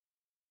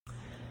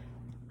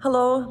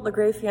Hello,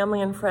 LaGrave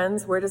family and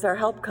friends. Where does our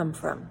help come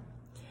from?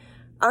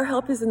 Our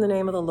help is in the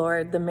name of the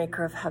Lord, the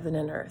maker of heaven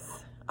and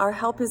earth. Our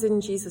help is in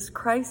Jesus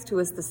Christ, who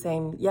is the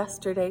same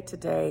yesterday,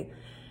 today,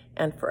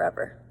 and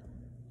forever.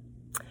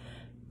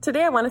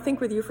 Today, I want to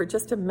think with you for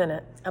just a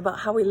minute about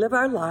how we live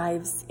our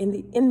lives in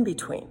the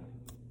in-between.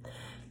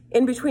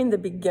 In between the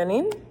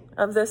beginning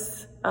of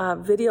this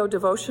video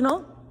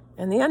devotional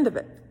and the end of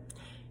it.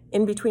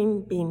 In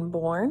between being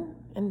born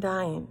and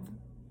dying.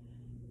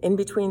 In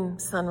between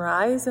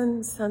sunrise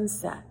and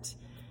sunset.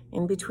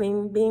 In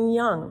between being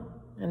young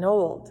and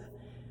old.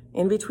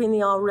 In between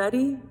the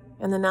already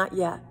and the not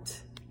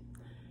yet.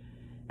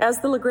 As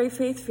the LaGrave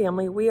Faith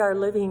family, we are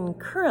living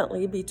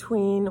currently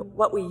between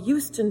what we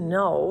used to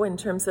know in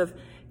terms of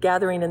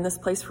gathering in this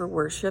place for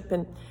worship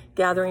and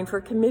gathering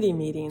for committee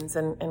meetings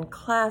and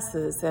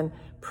classes and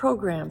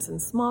programs and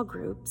small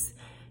groups,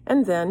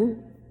 and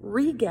then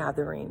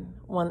regathering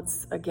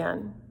once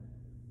again.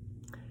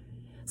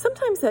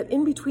 Sometimes that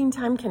in-between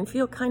time can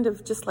feel kind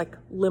of just like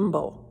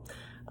limbo,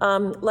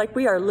 like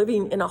we are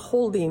living in a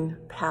holding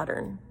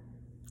pattern.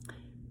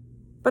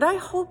 But I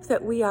hope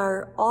that we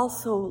are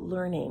also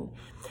learning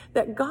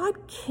that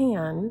God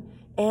can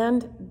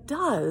and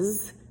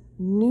does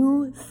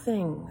new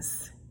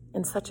things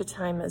in such a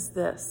time as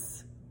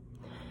this.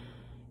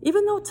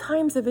 Even though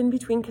times of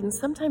in-between can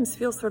sometimes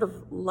feel sort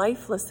of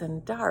lifeless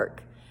and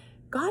dark,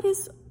 God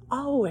is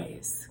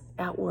always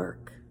at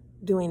work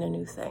doing a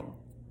new thing.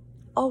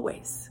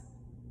 Always.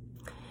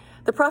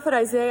 The prophet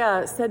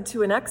Isaiah said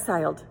to an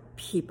exiled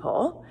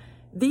people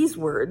these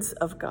words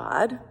of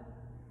God.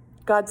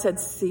 God said,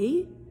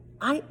 "See,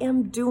 I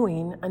am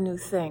doing a new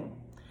thing.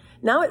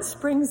 Now it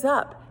springs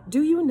up.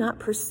 Do you not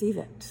perceive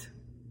it?"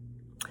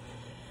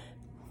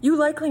 You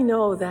likely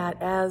know that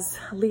as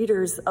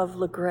leaders of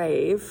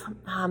LaGrave,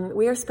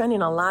 we are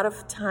spending a lot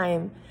of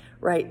time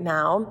right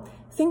now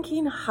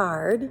thinking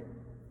hard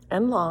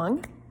and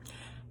long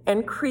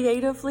and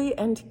creatively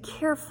and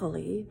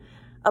carefully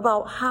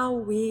about how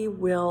we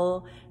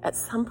will at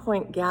some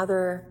point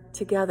gather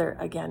together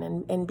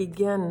again and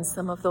begin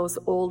some of those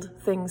old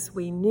things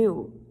we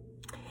knew.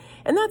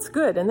 And that's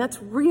good, and that's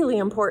really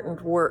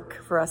important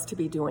work for us to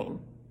be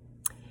doing.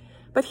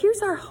 But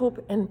here's our hope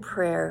and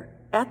prayer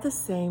at the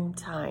same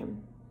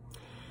time,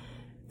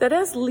 that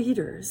as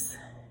leaders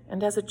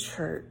and as a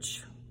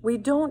church, we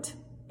don't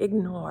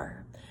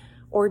ignore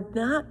or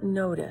not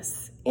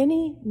notice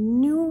any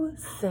new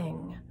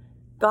thing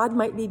God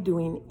might be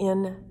doing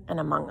in and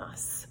among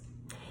us.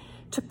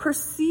 To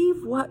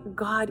perceive what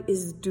God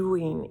is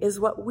doing is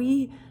what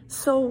we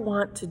so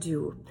want to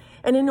do.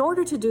 And in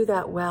order to do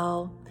that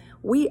well,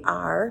 we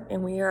are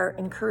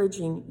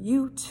encouraging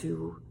you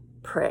to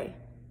pray.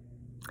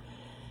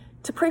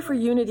 To pray for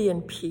unity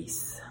and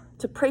peace.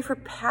 To pray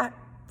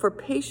for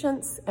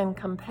patience and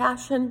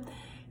compassion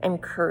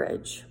and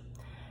courage.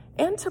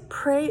 And to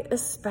pray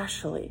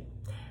especially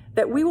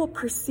that we will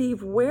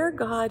perceive where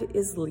God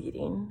is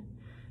leading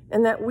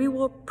and that we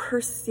will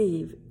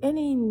perceive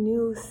any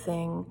new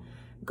thing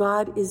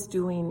God is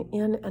doing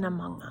in and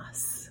among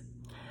us.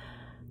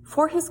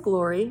 For his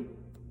glory,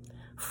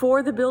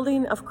 for the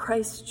building of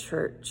Christ's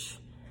church,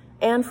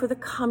 and for the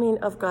coming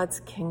of God's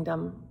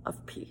kingdom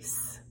of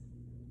peace.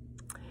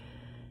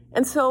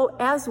 And so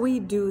as we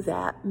do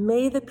that,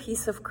 may the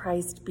peace of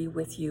Christ be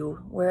with you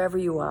wherever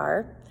you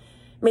are.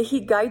 May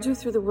he guide you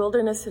through the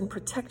wilderness and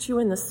protect you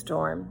in the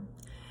storm.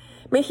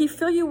 May he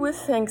fill you with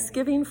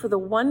thanksgiving for the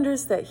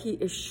wonders that he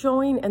is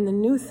showing and the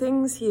new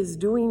things he is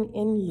doing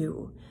in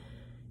you.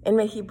 And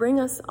may he bring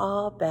us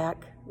all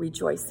back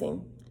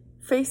rejoicing,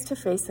 face to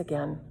face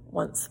again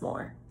once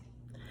more.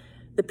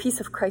 The peace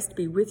of Christ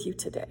be with you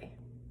today.